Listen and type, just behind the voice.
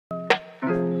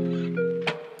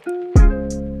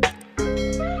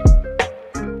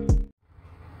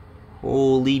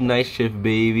Holy night shift,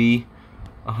 baby.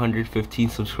 115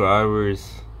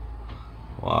 subscribers.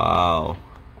 Wow.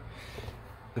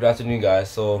 Good afternoon, guys.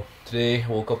 So today I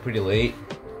woke up pretty late.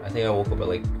 I think I woke up at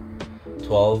like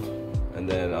 12, and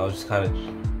then I was just kind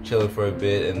of chilling for a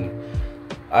bit, and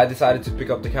I decided to pick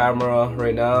up the camera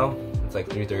right now. It's like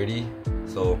 3:30,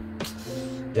 so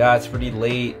yeah, it's pretty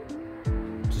late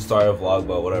to start a vlog,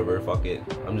 but whatever, fuck it.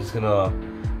 I'm just gonna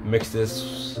mix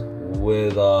this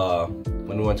with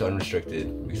when we went to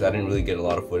unrestricted, because I didn't really get a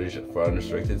lot of footage for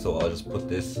unrestricted, so I'll just put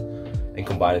this and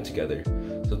combine it together.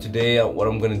 So today what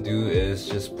I'm gonna do is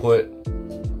just put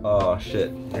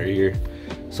shit right here.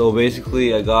 So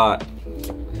basically I got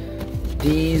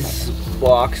these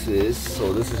boxes,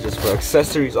 so this is just for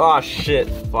accessories. Oh shit,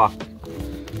 fuck.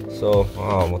 So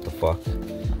what the fuck.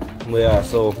 But yeah,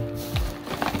 so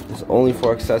it's only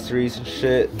for accessories and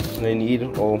shit that I need.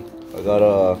 Oh, I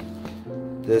got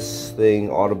this thing,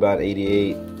 Autobahn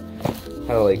 88, kind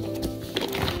of like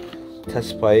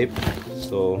test pipe,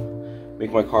 so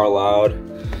make my car loud.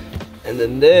 And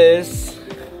then this,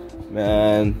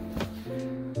 man,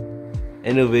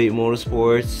 Innovate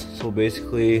Motorsports. So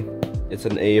basically it's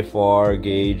an AFR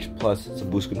gauge plus it's a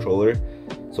boost controller,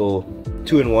 so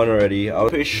 2-in-1 already. I'm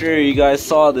pretty sure you guys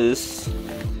saw this.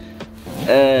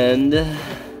 And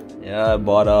yeah, I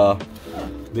bought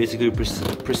basically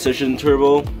precision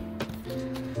turbo.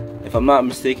 If I'm not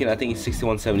mistaken, I think it's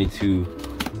 6172.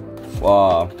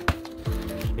 Wow.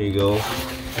 Here you go.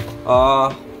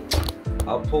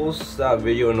 I'll post that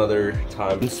video another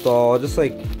time. Install just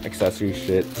like accessory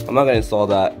shit. I'm not gonna install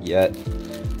that yet.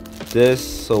 This,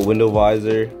 so window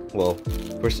visor, well,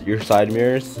 your side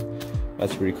mirrors.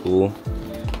 That's pretty cool.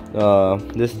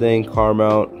 This thing, car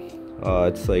mount.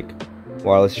 It's like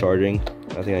wireless charging.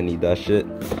 I think I need that shit.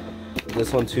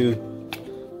 This one too,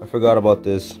 I forgot about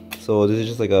this. So this is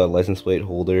just like a license plate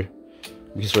holder,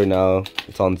 because right now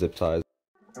it's on zip ties.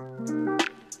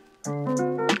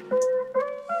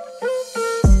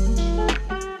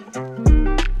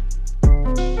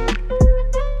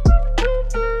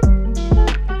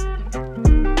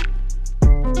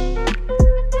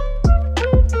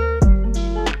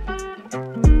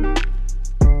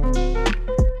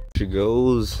 Here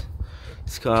goes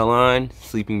Skyline,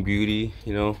 Sleeping Beauty,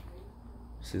 you know,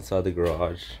 it's inside the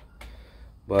garage.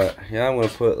 But yeah, I'm gonna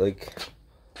put like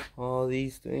all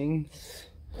these things.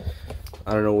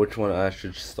 I don't know which one I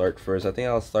should start first. I think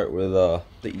I'll start with the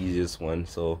easiest one.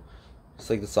 So it's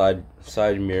like the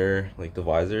side mirror, like the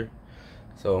visor.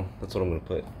 So that's what I'm gonna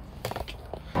put.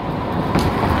 I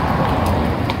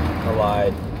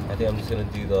lied. I think I'm just gonna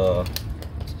do the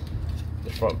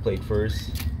front plate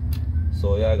first.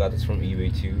 So yeah, I got this from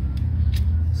eBay too.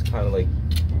 It's kind of like,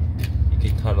 you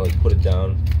can kind of like put it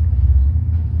down,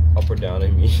 up or down, I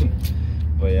mean.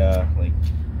 But yeah, like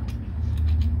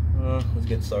let's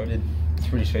get started. It's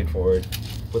pretty straightforward.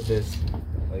 Put this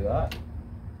like that,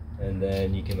 and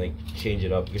then you can like change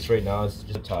it up, because right now it's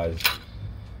just ties.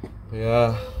 But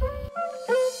yeah.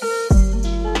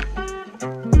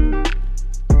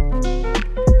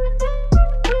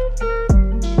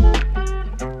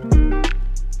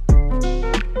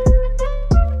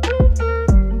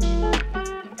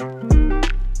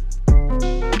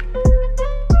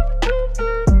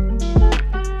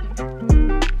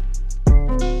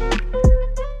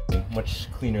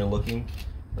 Much cleaner looking,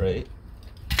 right?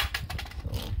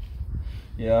 So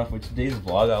yeah, for today's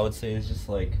vlog, I would say it's just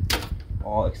like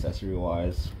all accessory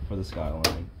wise for the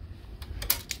Skyline,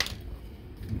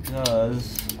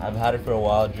 because I've had it for a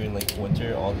while during like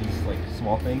winter, all these like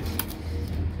small things,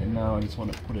 and now I just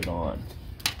want to put it on.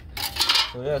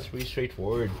 So yeah, it's pretty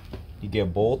straightforward. You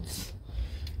get bolts,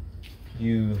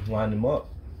 you line them up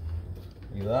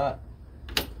like that,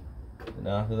 and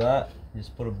after that you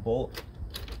just put a bolt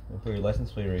and put your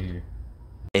license plate right here.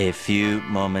 A few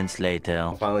moments later.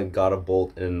 I finally got a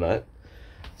bolt and a nut.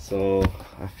 So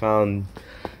I found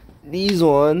these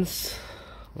ones.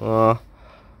 Yeah,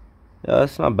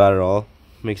 it's not bad at all.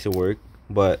 Makes it work.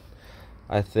 But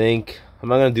I think I'm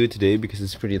not gonna do it today because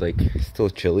it's pretty like still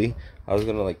chilly. I was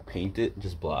gonna like paint it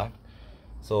just black.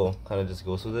 So kind of just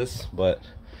goes with this, but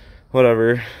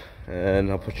whatever. And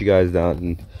I'll put you guys down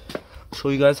and show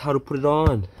you guys how to put it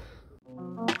on.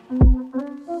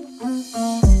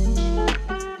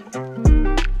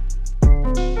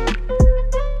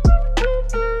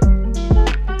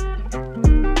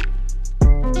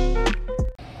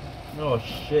 Oh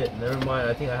shit, never mind,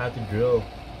 I think I have to drill.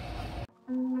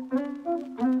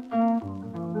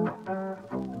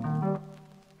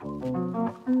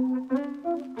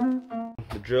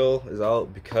 The drill is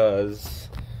out because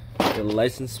the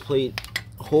license plate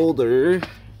holder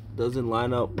doesn't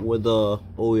line up with the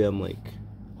OEM like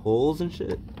holes and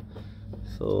shit.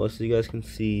 So as you guys can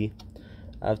see,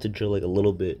 I have to drill like a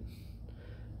little bit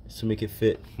just to make it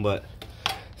fit, but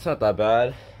it's not that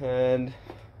bad. And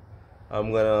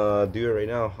I'm gonna do it right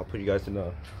now. I'll put you guys in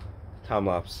a time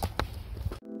lapse.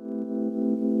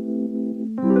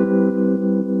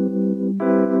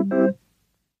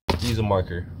 Use a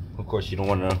marker. Of course, you don't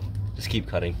want to just keep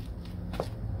cutting.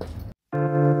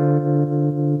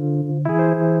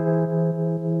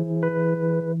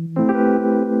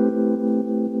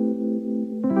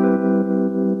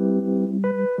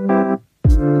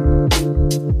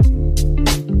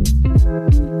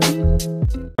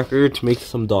 Marker to make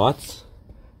some dots,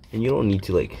 and you don't need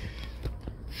to like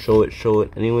show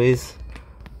it anyways.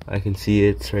 I can see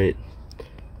it's right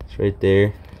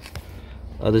there.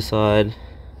 Other side,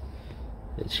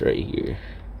 it's right here.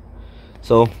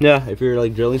 So yeah, if you're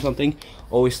like drilling something,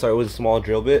 always start with a small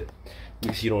drill bit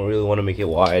because you don't really want to make it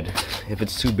wide. If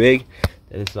it's too big,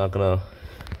 then it's not gonna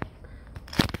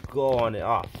go on it.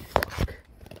 Ah, fuck.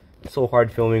 It's so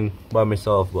hard filming by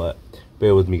myself, but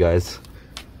bear with me, guys.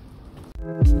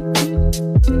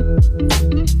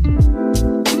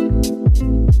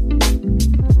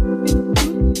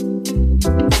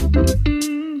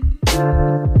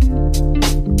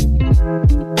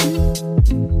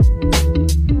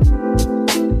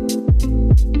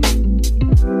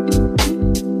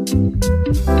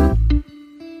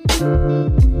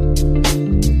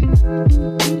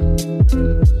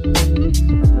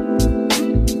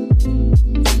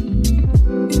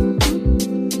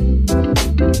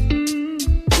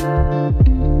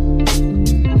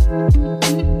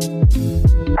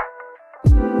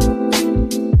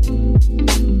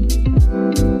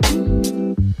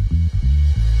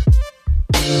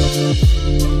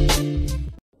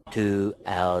 Two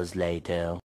hours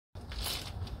later.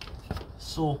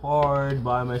 So hard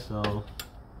by myself.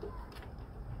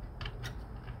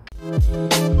 There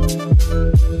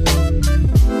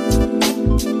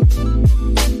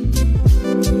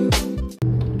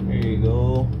you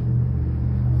go.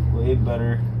 Way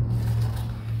better.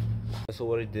 So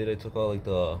what I did, I took out like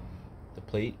the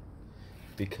plate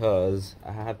because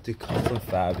I have to custom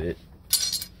fab it.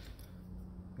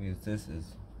 Because this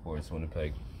is for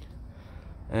Winnipeg.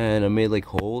 And I made like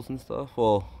holes and stuff.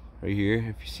 Well, right here,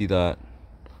 if you see that,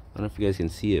 I don't know if you guys can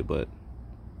see it, but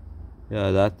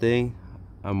yeah, that thing,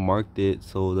 I marked it,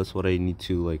 so that's what I need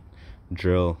to like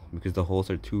drill because the holes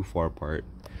are too far apart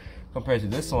compared to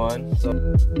this one. So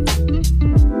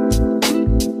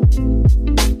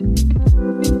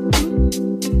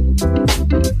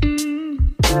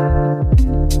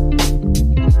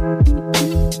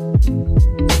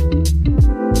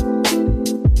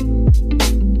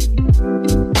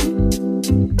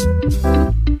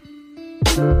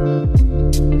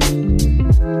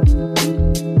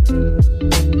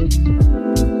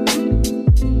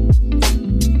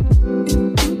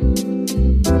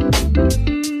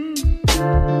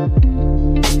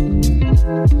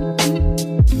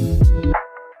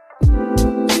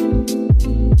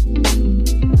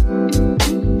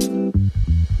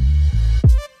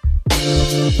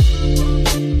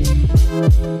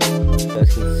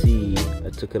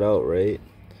took it out, right?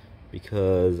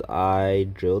 Because I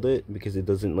drilled it because it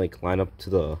doesn't like line up to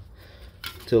the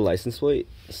license plate.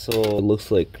 So it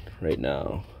looks like right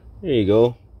now. There you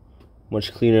go.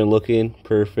 Much cleaner looking,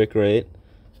 perfect, right?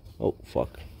 Oh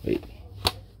fuck. Wait.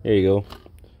 There you go.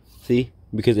 See?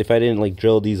 Because if I didn't like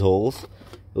drill these holes,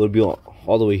 it would be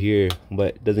all the way here,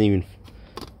 but it doesn't even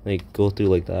like go through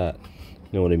like that.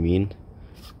 You know what I mean?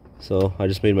 So I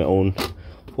just made my own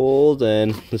holes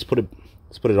and let's put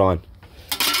it on.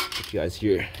 You guys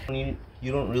here,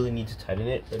 you don't really need to tighten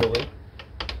it right away.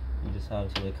 You just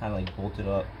have to like kind of like bolt it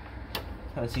up,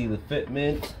 kind of see the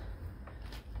fitment,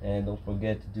 and don't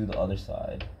forget to do the other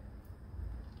side.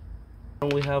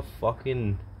 We have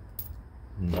fucking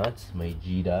nuts, my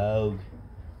G dog.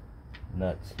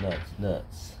 Nuts.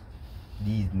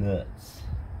 These nuts.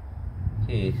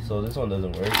 Okay, so this one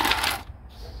doesn't work.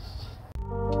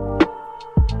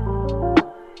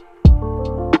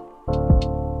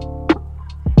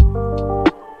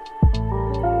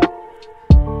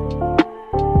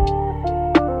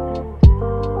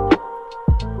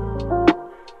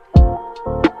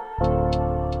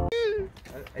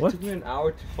 It took me an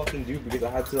hour to fucking do because I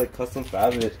had to like custom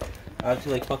fab it. I had to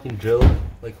like fucking drill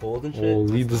like holes and shit.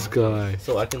 Holy this guy.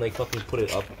 So I can like fucking put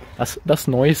it up. That's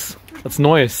noise. That's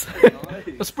noise.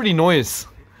 That's pretty noise.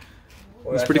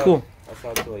 That's pretty cool. I still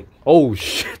had to like. Oh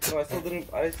shit. No, I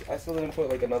still didn't put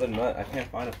like another nut. I can't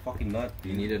find a fucking nut. Do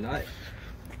you need a nut?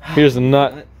 Here's a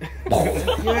nut.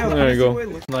 Yeah, there you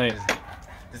go. Nice.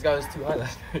 Does This guy was too high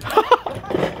last night.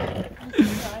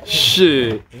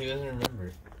 Shit. He doesn't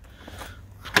remember.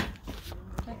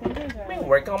 I'm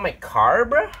working on my car,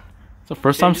 bruh. It's the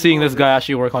first time seeing this guy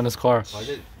actually work on his car. Why is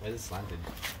it slanted?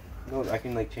 No, I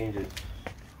can like change it.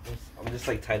 I'm just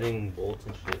like tightening bolts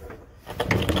and shit.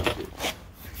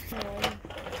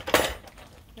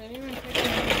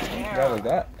 Yeah, like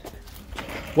that.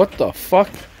 What the fuck?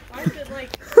 Why is it like...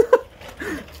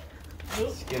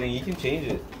 Just kidding, you can change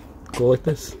it. Go like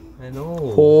this. I know.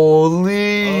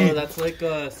 Holy. Oh, that's like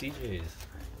CJ's.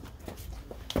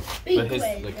 Big his,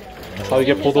 way. like, That's how you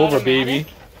get pulled over, baby.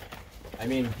 I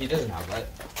mean, he doesn't have that.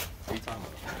 What are you talking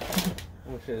about?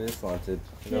 Oh shit, it is slanted.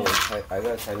 No, I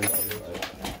gotta tighten it up.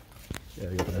 Yeah,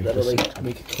 you gotta I gotta like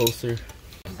make it closer.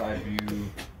 Side view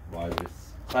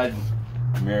visors. Side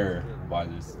mirror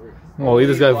visors. Oh, look at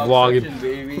this guy vlogging.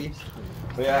 Baby.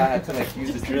 But yeah, I had to like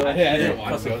use the drill. I didn't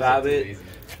want custom to. fab it.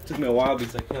 Took me a while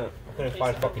because I couldn't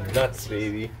find fucking nuts,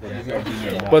 baby.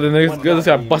 But the next guy just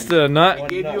got busted a nut.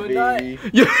 Gave you a nut.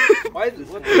 Yeah. Why is this?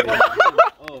 What the fuck?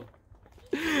 Oh.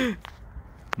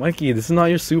 Mikey, this is not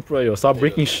your Supra, yo. Stop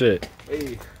breaking shit.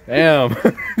 Hey. Damn.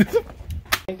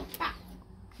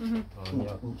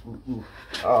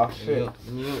 Oh shit.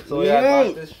 So yeah, I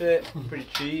bought this shit pretty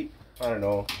cheap. I don't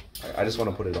know. I just want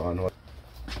to put it on.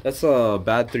 That's a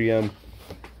bad 3M.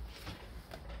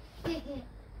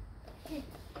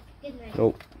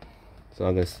 Nope. It's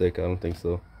not gonna stick. I don't think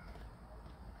so.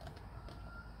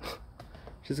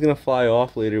 It's gonna fly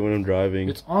off later when I'm driving.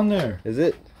 It's on there. Is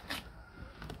it?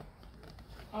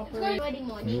 There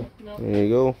you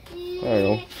go. I don't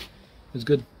know. It's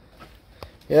good.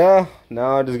 Yeah,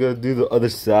 now I just gotta do the other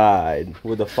side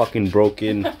with a fucking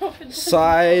broken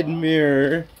side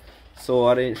mirror. So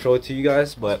I didn't show it to you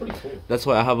guys, but that's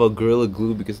why I have a Gorilla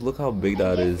Glue, because look how big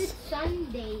that is.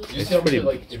 It's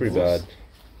pretty bad.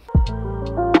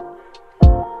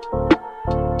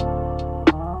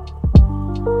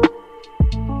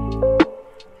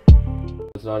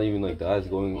 It's not even like that, it's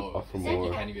going up for more.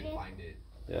 You can't even find it.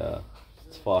 Yeah,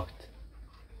 it's fucked.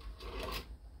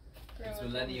 It's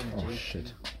Millennium. Oh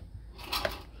shit.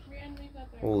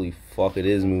 Holy fuck, it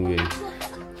is moving.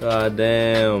 God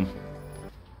damn.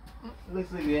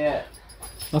 Looks like that.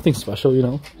 Nothing special, you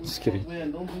know. Just kidding.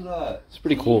 Man, don't do that. It's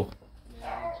pretty cool.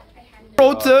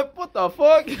 Pro tip, what the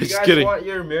fuck? You Just guys kidding. want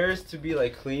your mirrors to be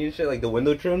like clean and shit, like the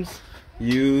window trims?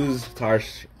 Use tire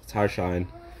shine.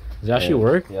 Does it actually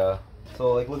work? Yeah.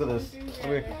 So like, look at this.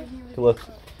 Come here. Look.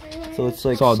 So it's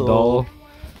like It's all dull,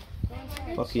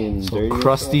 fucking so dirty, and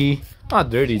crusty. Not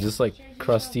dirty, just like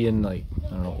crusty and like,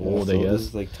 I don't know, stuff. old, So I this guess.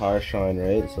 is like tire shine,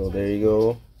 right? So there you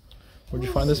go. Where'd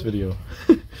you find this video?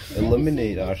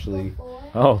 Eliminate, actually.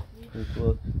 Oh.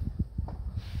 Look.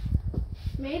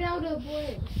 Made out of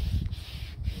wood.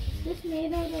 This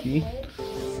made out of See? wood.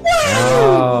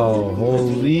 Wow.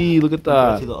 Holy, look at To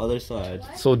that. the other side.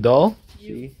 So dull?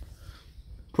 See?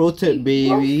 Pro tip,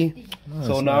 baby. Nice,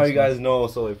 So now nice, you guys know.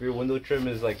 So if your window trim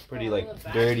is like pretty like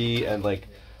dirty and like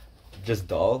just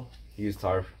dull, use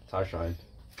tire shine.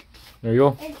 There you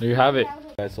go. There you have it.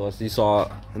 Alright, so as you saw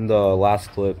in the last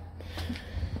clip,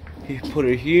 he put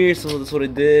it here. So that's what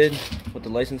it did. Put the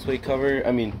license plate cover.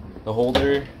 I mean the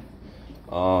holder.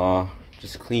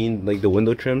 Just cleaned like the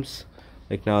window trims.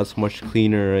 Like now it's much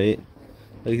cleaner, right?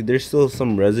 Like there's still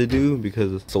some residue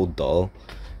because it's so dull.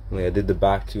 And, like I did the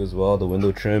back too as well, the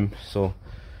window trim. So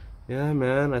yeah,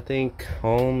 man, I think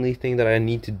only thing that I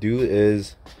need to do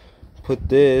is put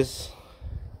this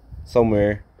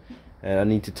somewhere, and I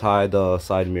need to tie the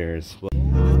side mirrors. But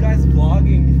this guy's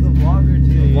vlogging. He's the vlogger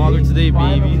today. Vlogger today,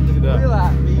 baby. Look at that. Look at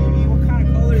that, baby. What kind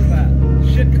of color is that?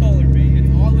 Shit color, baby. It's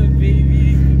olive,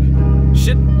 baby.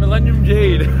 Shit, Millennium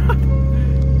Jade.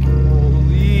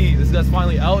 Holy, this guy's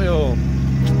finally out, yo.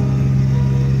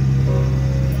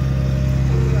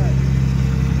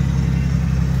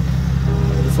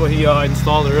 This is what he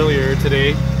installed earlier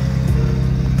today.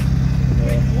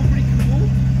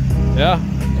 Yeah.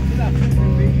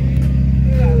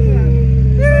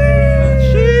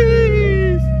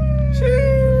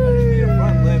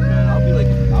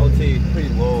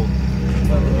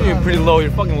 You're pretty low,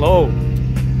 you're fucking low.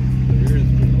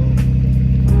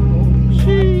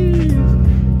 Jeez.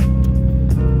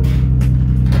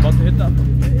 I'm about to hit that.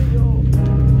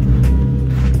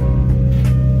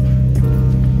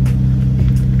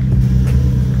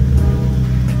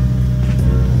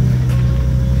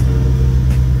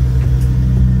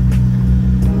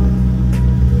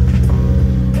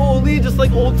 Holy, just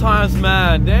like old times,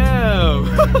 man.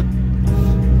 Damn.